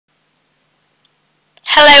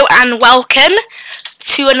Hello and welcome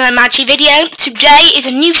to another Magi video. Today is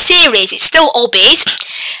a new series. It's still Obbies.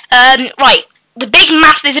 Right, there's a big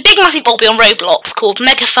massive obby on Roblox called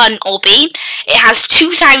Mega Fun Obby. It has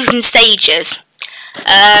 2,000 stages.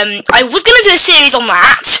 I was going to do a series on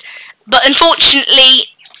that, but unfortunately,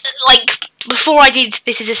 before I did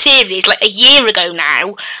this as a series, a year ago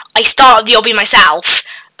now, I started the obby myself.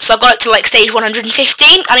 So I got up to stage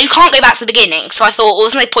 115, and you can't go back to the beginning. So I thought, well,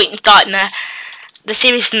 there's no point in starting the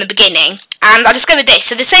series from the beginning. And I discovered this.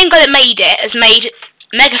 So the same guy that made it has made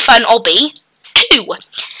Mega Fun Obby 2.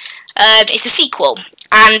 It's the sequel,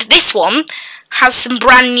 and this one has some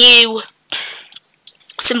brand new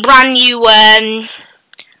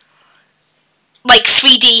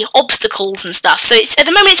 3D obstacles and stuff. So at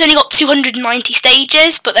the moment it's only got 290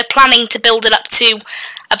 stages, but they're planning to build it up to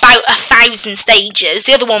about 1,000 stages.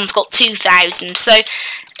 The other one's got 2,000. So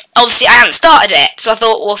obviously I hadn't started it, so I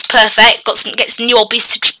thought, well, it's perfect. Get some new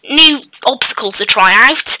new obstacles to try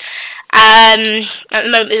out. At the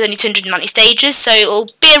moment there's only 290 stages, so it'll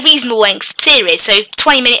be a reasonable length series. So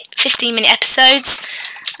 20-minute, 15-minute episodes,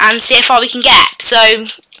 and see how far we can get. So.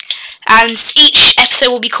 And each episode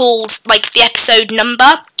will be called the episode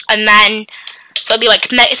number, and then so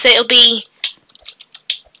it'll be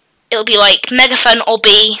Mega Fun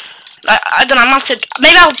Obby. I don't know.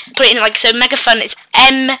 Maybe I'll put it in so Mega Fun is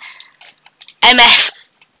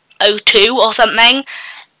MF02 or something,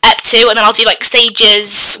 ep2, and then I'll do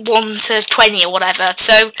stages 1 to 20 or whatever.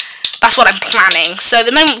 So that's what I'm planning. So at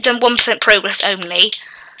the moment we've done 1% progress only,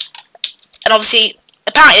 and obviously.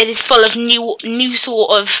 Apparently it is full of new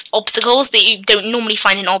sort of obstacles that you don't normally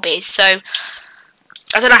find in obbies. So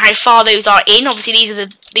I don't know how far those are in. Obviously these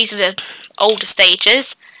are the older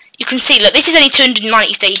stages. You can see, look, this is only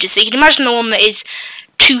 290 stages, so you can imagine the one that is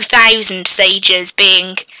 2,000 stages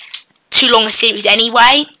being too long a series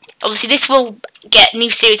anyway. Obviously this will get new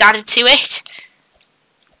series added to it.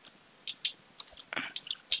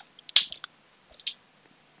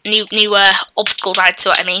 New obstacles added to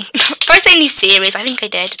it, I mean. Did I say new series? I think I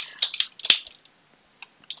did.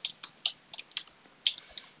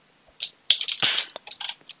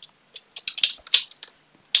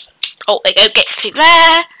 Oh, there you go, get through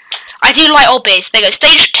there. I do like obbies. There you go,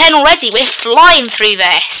 stage 10 already. We're flying through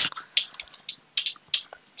this.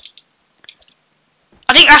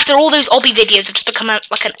 I think after all those obby videos, I've just become an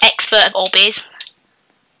expert of obbies.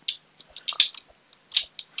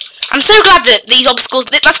 I'm so glad that these obstacles,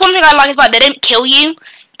 that's one thing I like about it, they don't kill you,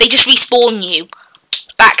 they just respawn you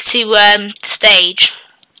back to the stage.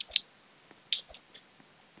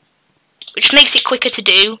 Which makes it quicker to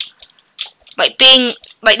do. Not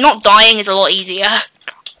dying is a lot easier.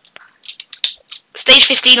 Stage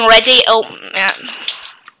 15 already, oh, yeah.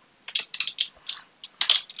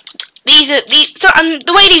 And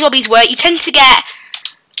the way these obbies work, you tend to get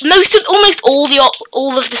almost all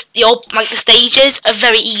the stages are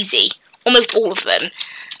very easy, almost all of them,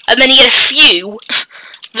 and then you get a few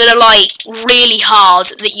that are really hard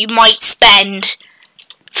that you might spend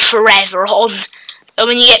forever on, and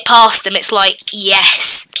when you get past them, it's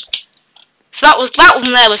yes. So that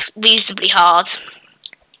one there was reasonably hard,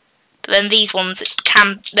 but then these ones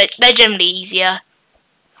they're generally easier.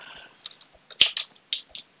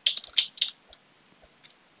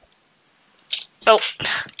 Oh,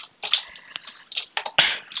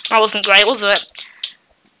 that wasn't great, was it?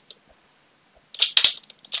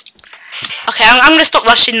 Okay, I'm going to stop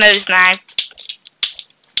rushing those now.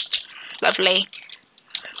 Lovely.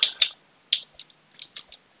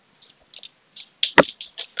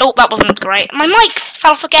 Oh, that wasn't great. My mic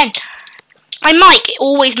fell off again. My mic, it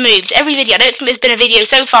always moves. Every video. I don't think there's been a video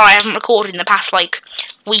so far I haven't recorded in the past, week.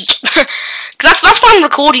 Because that's why I'm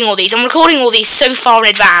recording all these. I'm recording all these so far in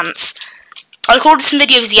advance. I recorded some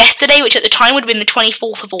videos yesterday, which at the time would have been the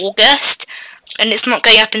 24th of August, and it's not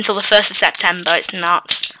going up until the 1st of September. It's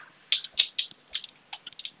nuts.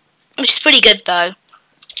 Which is pretty good, though.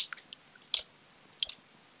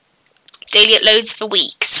 Daily uploads for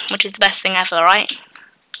weeks, which is the best thing ever, right?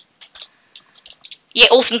 You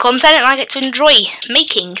get awesome content, and I get to enjoy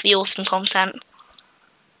making the awesome content.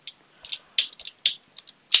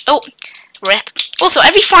 Oh, rip. Also,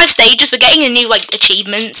 every 5 stages, we're getting a new,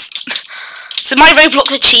 achievements. So my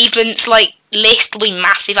Roblox achievements, list will be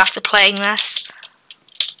massive after playing this.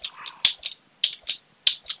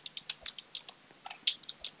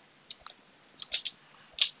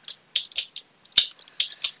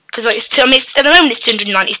 Because at the moment it's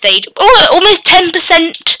 290 stages. Oh, almost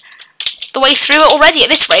 10% the way through it already. At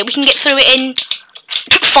this rate, we can get through it in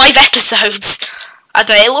 5 episodes. I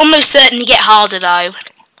don't know, it'll almost certainly get harder though.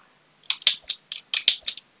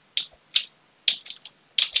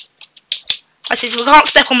 is we can't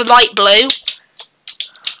step on the light blue.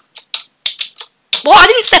 Well, I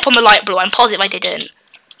didn't step on the light blue, I'm positive I didn't.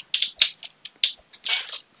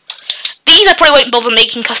 These I probably won't bother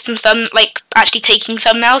making custom actually taking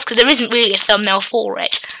thumbnails, because there isn't really a thumbnail for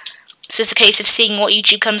it. It's just a case of seeing what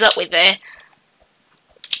YouTube comes up with there.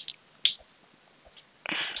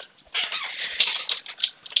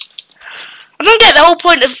 I don't get the whole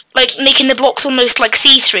point of like making the blocks almost like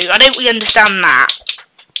see-through. I don't really understand that.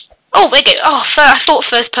 Oh, there you go. Oh, I thought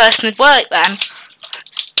first person would work then.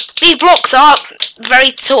 These blocks are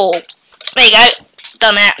very tall. There you go.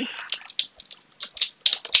 Done it.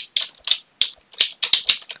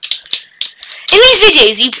 In these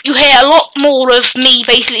videos, you hear a lot more of me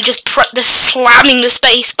basically just slamming the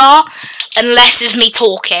space bar and less of me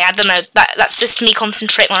talking. I don't know. That's just me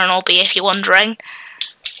concentrating on an obby, if you're wondering.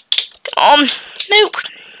 Come on. Nope.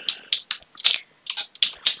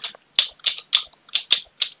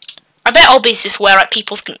 I bet obbies just wear like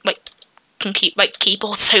people's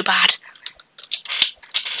keyboards so bad.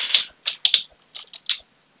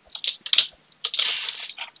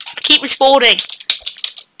 Keep respawning.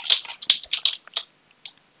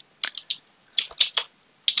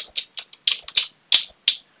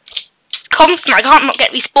 It's constant. I can't not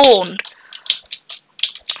get respawned.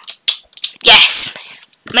 Yes,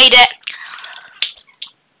 made it.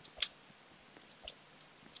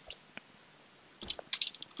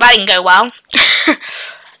 That didn't go well.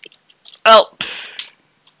 Oh.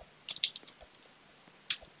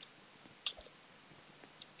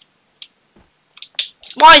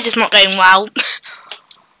 Why is this not going well?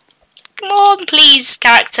 Come on, please,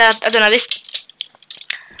 character. I don't know, this...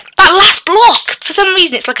 That last block! For some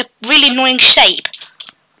reason, it's like a really annoying shape.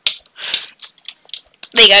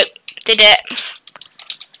 There you go. Did it.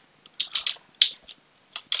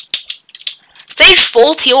 Stage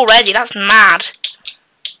 40 already, that's mad.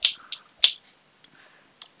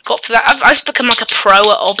 Got through that. I've just become like a pro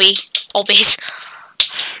at obbies.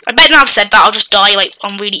 I bet now I've said that I'll just die like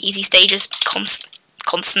on really easy stages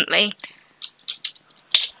constantly.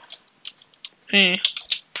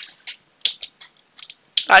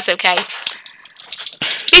 That's okay.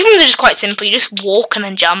 These ones are just quite simple. You just walk and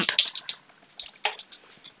then jump.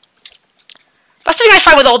 That's the thing I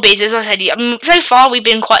find with obbies, as I said, so far we've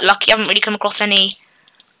been quite lucky. I haven't really come across any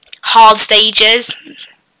hard stages.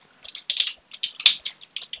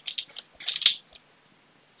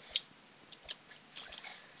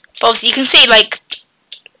 But obviously you can see, like,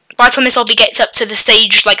 by the time this obby gets up to the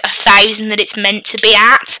stage, like, 1,000 that it's meant to be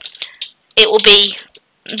at, it'll take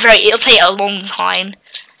a long time.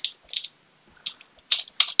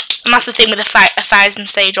 And that's the thing with a 1,000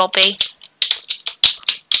 stage obby.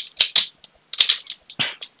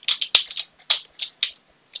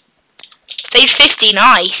 Stage 50,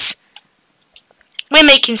 nice. We're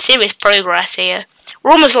making serious progress here.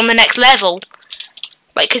 We're almost on the next level.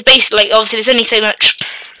 Like, because basically, like, obviously there's only so much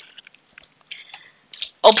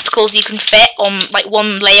obstacles you can fit on like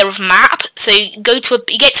one layer of map, so you get to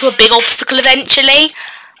a big obstacle eventually,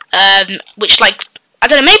 which, like, I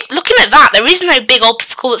don't know, maybe looking at that there is no big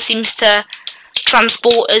obstacle that seems to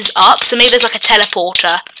transport us up, so maybe there's like a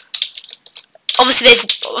teleporter. Obviously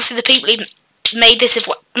the people who made this, I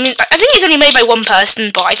think it's only made by one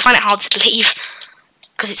person, but I find it hard to believe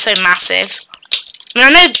because it's so massive. I mean,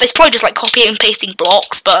 I know it's probably just like copying and pasting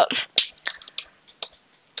blocks, but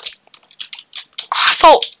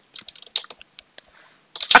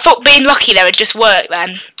I thought being lucky there would just work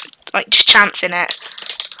then. Like, just chancing it.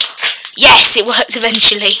 Yes, it works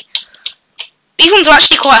eventually. These ones are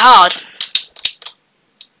actually quite hard.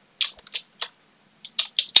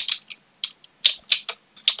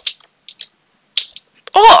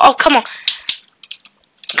 Oh, come on.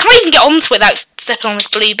 Can't I even get onto it without stepping on this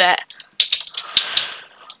blue bit?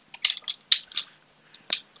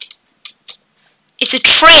 It's a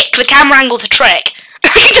trick. The camera angle's a trick. I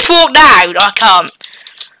can just walk down. Oh, I can't.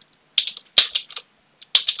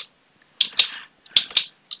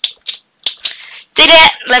 Did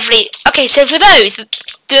it. Lovely. Okay, so for those,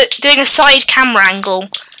 doing a side camera angle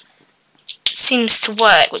seems to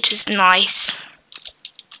work, which is nice.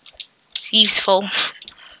 It's useful.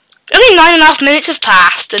 Only 9.5 minutes have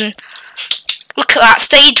passed, and look at that,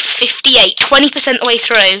 stage 58, 20% the way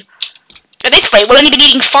through. At this rate, we'll only be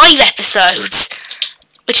needing 5 episodes,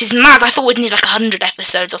 which is mad. I thought we'd need like 100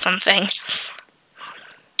 episodes or something.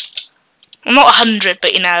 Well, not 100,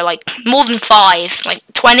 but, you know, like more than 5, like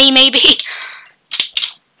 20 maybe.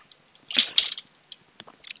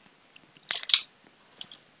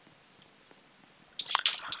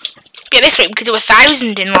 Yeah, at this rate we could do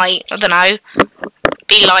 1,000 in, like, I don't know,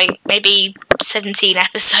 be like maybe 17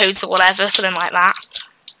 episodes or whatever, something like that.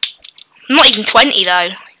 Not even 20 though.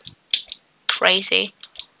 Crazy.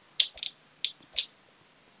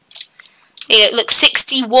 Yeah, look,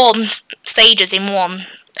 61 stages in one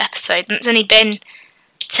episode, and it's only been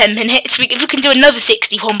 10 minutes. If we can do another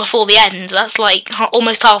 61 before the end, that's like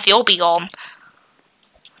almost half the Obby gone.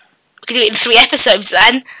 We could do it in 3 episodes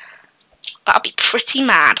then. That'd be pretty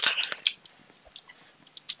mad.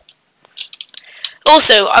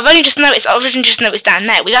 Also, I've only just noticed down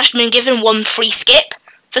there, we've actually been given 1 free skip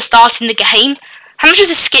for starting the game. How much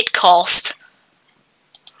does a skip cost?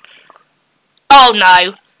 Oh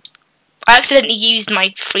no. I accidentally used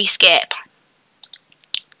my free skip.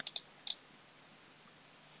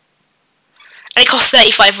 And it costs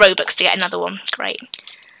 35 Robux to get another one. Great.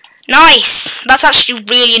 Nice! That's actually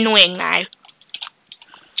really annoying now.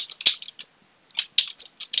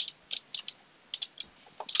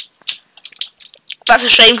 That's a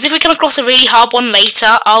shame, because if we come across a really hard one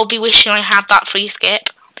later, I'll be wishing I had that free skip.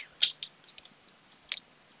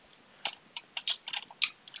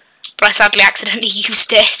 But I sadly accidentally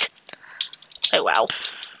used it. Oh well.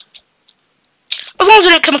 As long as we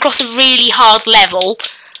don't come across a really hard level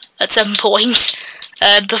at some point,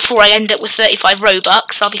 before I end up with 35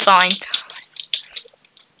 Robux, I'll be fine.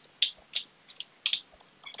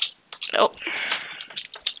 Oh.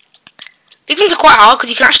 These ones are quite hard because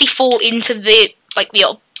you can actually fall into the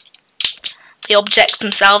objects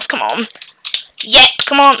themselves. Come on. Yep,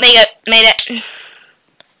 come on, there you go. Made it.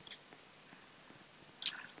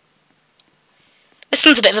 This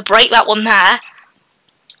one's a bit of a break, that one there.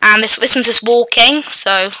 And this one's just walking,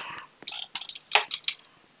 so...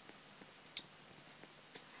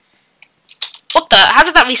 What the? How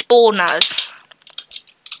did that respawn us?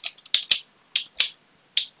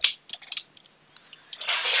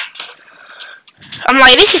 I'm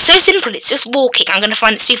like, this is so simple, it's just walking. I'm going to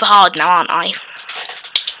find it super hard now, aren't I?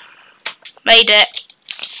 Made it.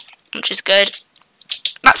 Which is good.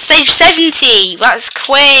 That's stage 70! That's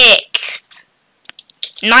quick!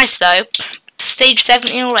 Nice though. Stage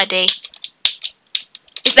 70 already.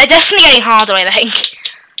 They're definitely getting harder, I think.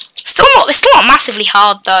 They're still not massively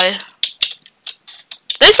hard though.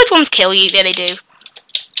 Those first ones kill you, yeah they do.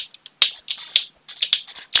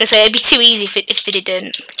 Because it'd be too easy if they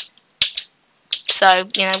didn't. So,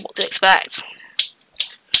 you know, what to expect.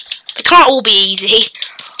 They can't all be easy.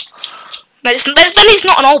 Then it's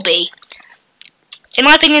not an Obby. In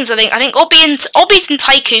my opinion, I think Obbies and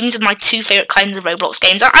Tycoons are my 2 favourite kinds of Roblox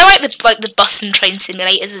games. I like the bus and train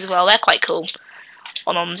simulators as well. They're quite cool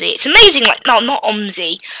on OMSI. It's amazing, not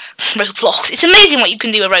OMSI, Roblox. It's amazing what you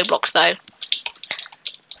can do with Roblox though.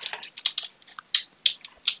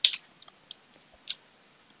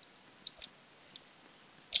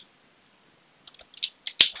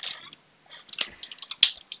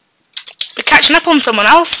 We're catching up on someone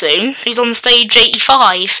else soon, who's on stage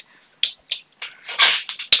 85.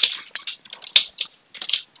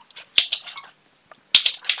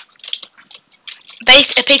 They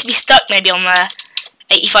appear to be stuck maybe on the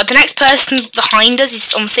 85. The next person behind us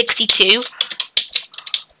is on 62.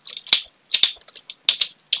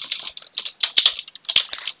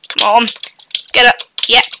 Come on. Get up.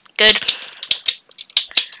 Yeah, good.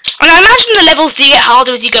 And I imagine the levels do get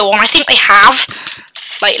harder as you go on. I think they have.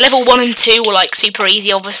 Like, level 1 and 2 were, like, super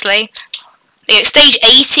easy, obviously. Stage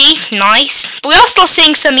 80, nice. But we are still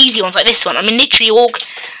seeing some easy ones, like this one. I mean, literally walk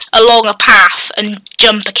along a path and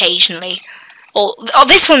jump occasionally. Oh,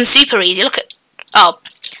 this one's super easy. Look at... Oh.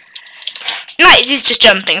 No, it is just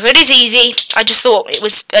jumping, so it is easy. I just thought it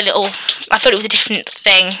was a little... I thought it was a different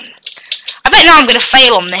thing. I bet now I'm going to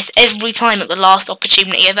fail on this every time at the last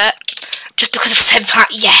opportunity of it. Just because I've said that.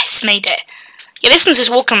 Yes, made it. Yeah, this one's just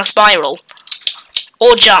walking on a spiral.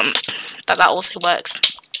 Or jump. That also works.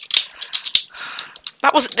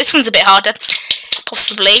 This one's a bit harder.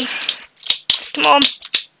 Possibly. Come on.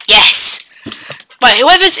 Yes. Right,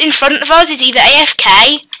 whoever's in front of us is either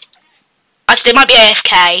AFK. Actually, they might be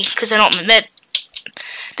AFK, because they're not...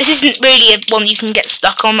 This isn't really one you can get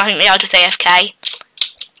stuck on. I think they are just AFK.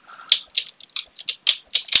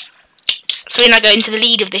 So we're now going to the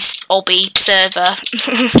lead of this Obby server,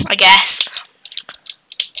 I guess.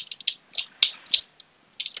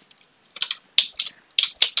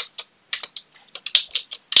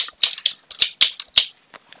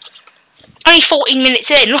 Only 14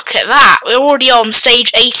 minutes in, look at that. We're already on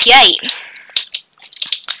stage 88.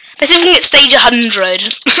 Let's see if we can get stage 100.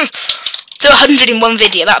 So 100 in one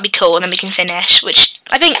video, that would be cool, and then we can finish, which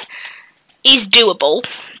I think is doable.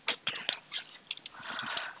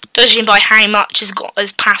 Judging by how much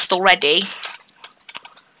has passed already.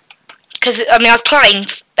 Because, I mean, I was playing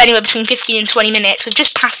anywhere between 15 and 20 minutes. We've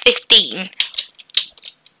just passed 15.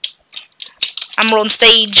 and we're on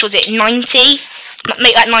stage, was it 90?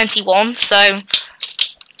 Make that 91, so...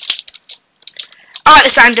 I like the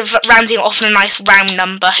sound of rounding it off in a nice round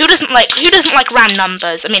number. Who doesn't like round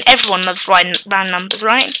numbers? I mean, everyone loves round numbers,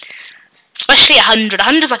 right? Especially 100.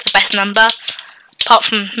 100 is like the best number, apart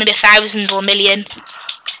from maybe 1,000 or 1,000,000.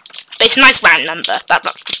 But it's a nice round number.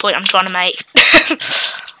 That's the point I'm trying to make.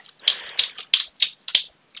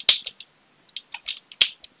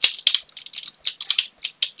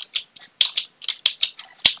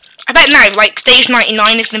 I bet now, like, stage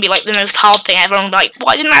 99 is going to be like the most hard thing ever. I'm like,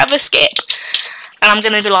 why didn't I have a skip? And I'm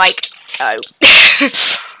going to be like, oh. I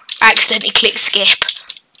accidentally clicked skip.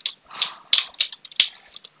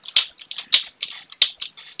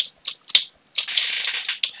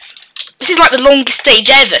 This is like the longest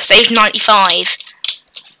stage ever, stage 95.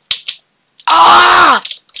 Ah!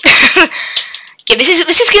 Yeah, this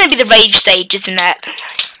is going to be the rage stage, isn't it?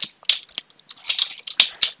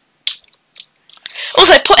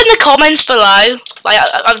 Also, put in the comments below. Like,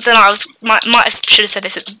 I don't know. Should have said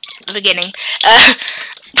this at the beginning.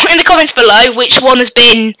 Put in the comments below which one has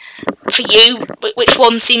been for you. Which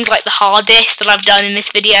one seems like the hardest that I've done in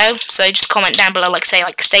this video. So just comment down below, like say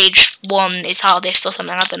like stage 1 is hardest or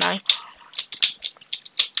something. I don't know.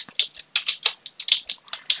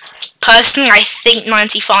 Personally, I think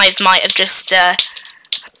 95 might have just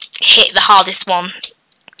hit the hardest one.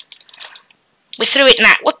 We're through it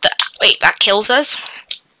now. What the? Wait, that kills us.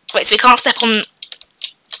 Wait, so we can't step on...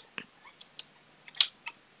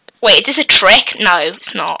 Wait, is this a trick? No,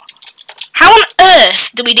 it's not. How on earth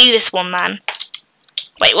do we do this one, man?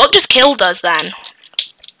 Wait, what just killed us then?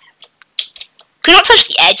 Can we not touch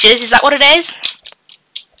the edges? Is that what it is?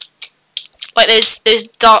 Like those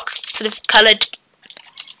dark, sort of coloured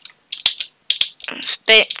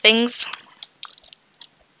bit things.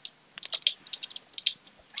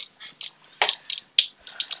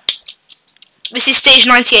 This is stage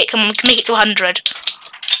 98. Come on, we can make it to 100.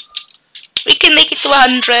 We can make it to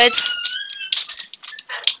 100.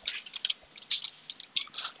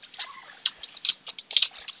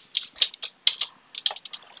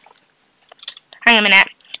 Hang on a minute.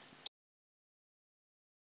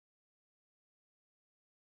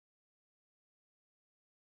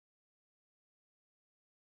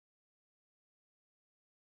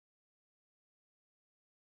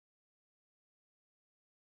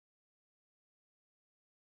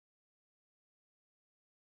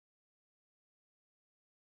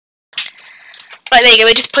 Right, there you go,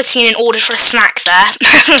 we're just putting in an order for a snack there.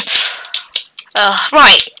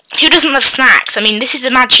 Right, who doesn't love snacks? I mean, this is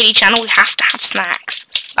the Mad Chili channel, we have to have snacks.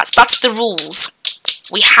 That's the rules.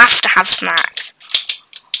 We have to have snacks.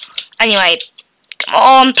 Anyway, come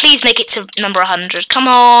on, please make it to number 100. Come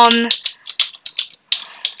on.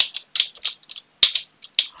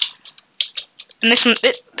 And this one,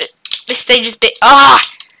 this stage is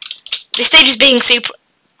this stage is being super...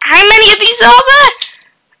 How many of these are there?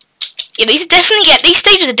 Yeah, these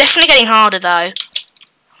stages are definitely getting harder though.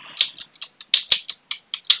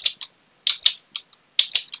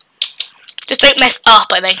 Just don't mess up,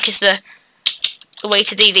 I think, is the way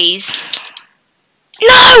to do these.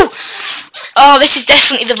 No! Oh, this is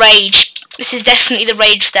definitely the rage. This is definitely the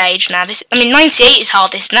rage stage now. I mean, 98 is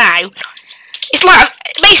hardest now. It's like,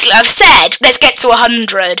 basically, I've said, let's get to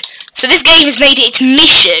 100. So this game has made it its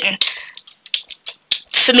mission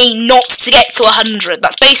for me not to get to 100.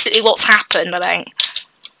 That's basically what's happened, I think.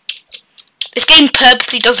 This game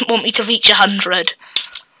purposely doesn't want me to reach 100.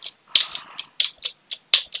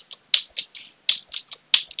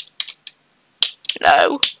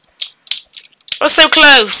 No. We're so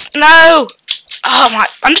close. No! Oh my...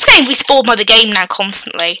 I'm just getting respawned by the game now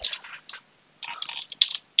constantly.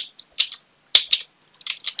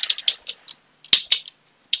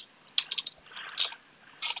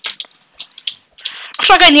 I'll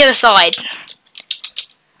try going the other side.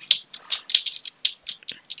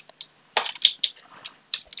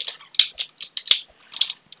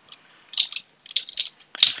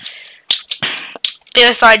 The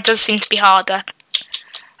other side does seem to be harder.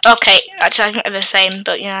 Okay, actually I think they're the same,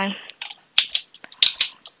 but you know.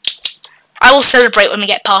 I will celebrate when we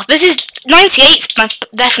get past. This is 98's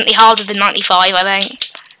definitely harder than 95, I think.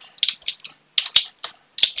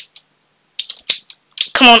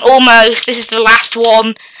 Come on, almost. This is the last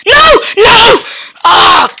one. No! No!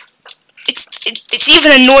 Ah! It's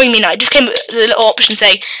even annoying me now. It just came with the little option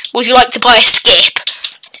saying, would you like to buy a skip?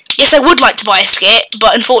 Yes, I would like to buy a skip,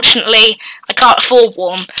 but unfortunately, I can't afford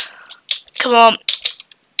one. Come on.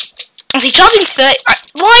 Was he charging 30?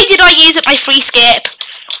 Why did I use up my free skip?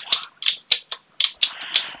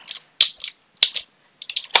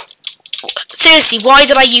 seriously, why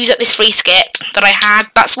did I use up this free skip that I had?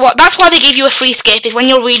 That's why they give you a free skip, is when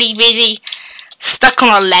you're really, really stuck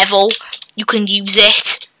on a level, you can use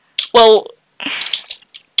it. Well,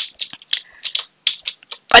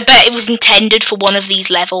 I bet it was intended for one of these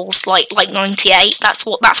levels, like 98. That's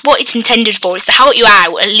what it's intended for, is to help you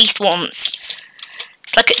out at least once.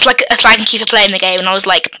 It's like a thank you for playing the game, and I was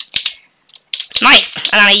like, nice,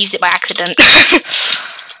 and then I used it by accident.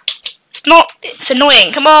 It's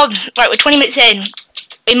annoying. Come on, right, we're 20 minutes in.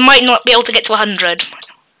 We might not be able to get to 100.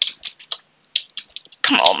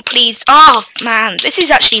 Come on, please. Oh man, this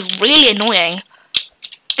is actually really annoying.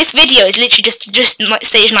 This video is literally just like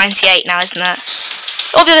stage 98 now, isn't it?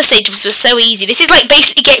 All the other stages were so easy. This is like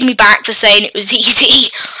basically getting me back for saying it was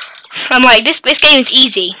easy. I'm like, this game is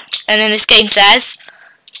easy, and then this game says,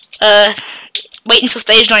 wait until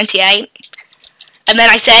stage 98, and then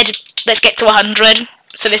I said, let's get to 100.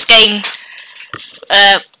 So this game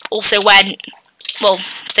also went, well,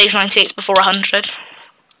 stage 98 is before 100.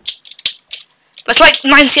 That's like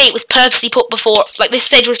 98 was purposely put before, like this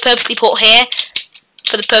stage was purposely put here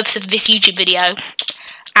for the purpose of this YouTube video,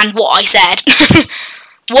 and what I said.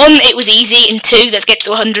 1, it was easy, and 2, let's get to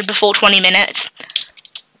 100 before 20 minutes.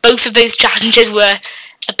 Both of those challenges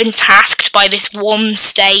have been tasked by this one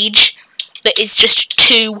stage that is just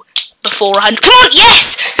 2 before 100. Come on,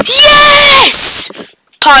 yes! Yes!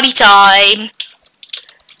 Party time.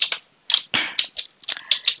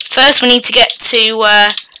 First we need to get to,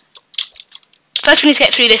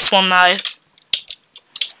 through this one though.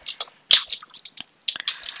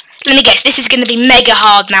 Let me guess, this is going to be mega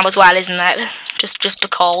hard now as well, isn't it? Just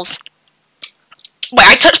because.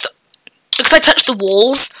 Wait, because I touched the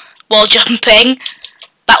walls while jumping,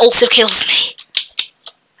 that also kills me.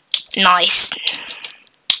 Nice.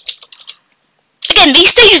 Again, these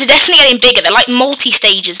stages are definitely getting bigger. They're like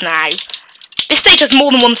multi-stages now. This stage has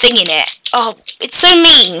more than one thing in it. Oh, it's so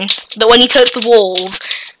mean that when you touch the walls,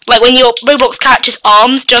 like when your Roblox character's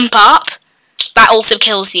arms jump up, that also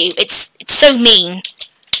kills you. It's so mean.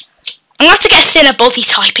 I'm gonna have to get a thinner body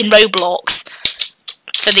type in Roblox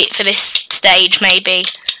for this stage, maybe,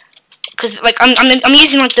 because like I'm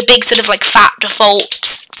using like the big sort of like fat default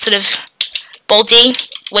sort of body,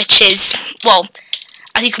 which is, well,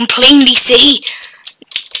 as you can plainly see,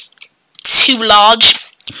 too large.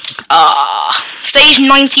 Stage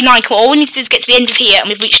 99. Come on, all we need to do is get to the end of here, and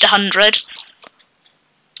we've reached 100.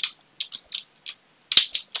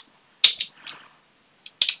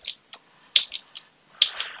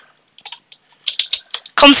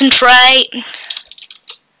 Concentrate.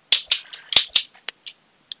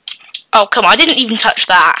 Oh, come on, I didn't even touch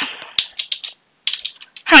that.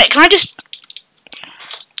 Hang on, can I just...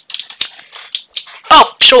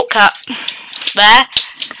 Oh, shortcut. There.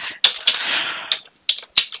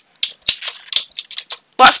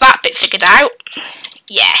 What's that bit figured out?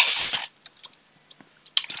 Yes.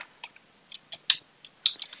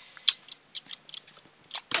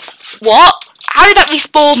 What? How did that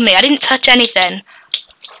respawn me? I didn't touch anything.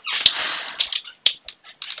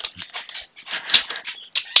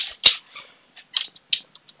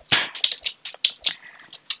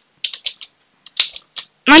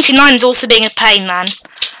 '99 is also being a pain, man.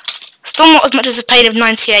 Still not as much as the pain of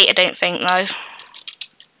 98, I don't think, though.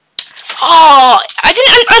 Oh,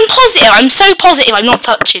 I'm positive. I'm so positive I'm not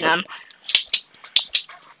touching them.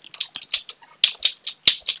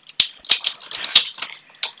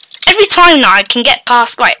 Every time now I can get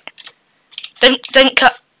past, right. Don't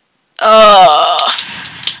cut. Oh.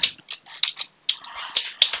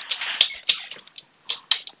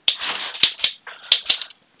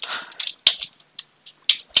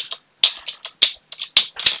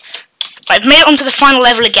 I've made it onto the final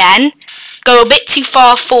level again. Go a bit too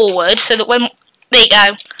far forward so that when... There you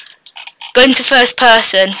go. Go into first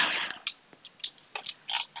person.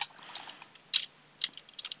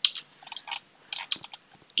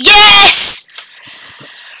 Yes!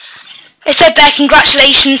 They said there,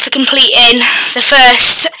 congratulations for completing the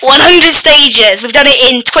first 100 stages. We've done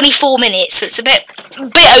it in 24 minutes, so it's a bit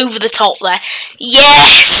over the top there.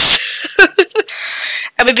 Yes!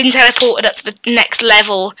 And we've been teleported up to the next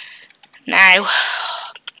level now.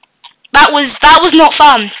 That was not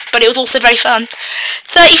fun, but it was also very fun.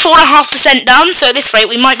 34.5% done, so at this rate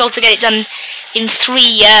we might be able to get it done in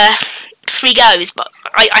three goes, but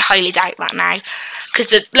I highly doubt that now, because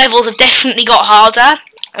the levels have definitely got harder,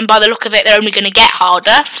 and by the look of it they're only going to get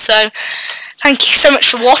harder. So thank you so much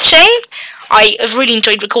for watching. I have really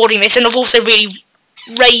enjoyed recording this, and I've also really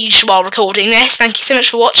raged while recording this. Thank you so much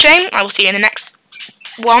for watching. I will see you in the next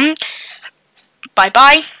one. Bye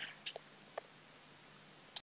bye.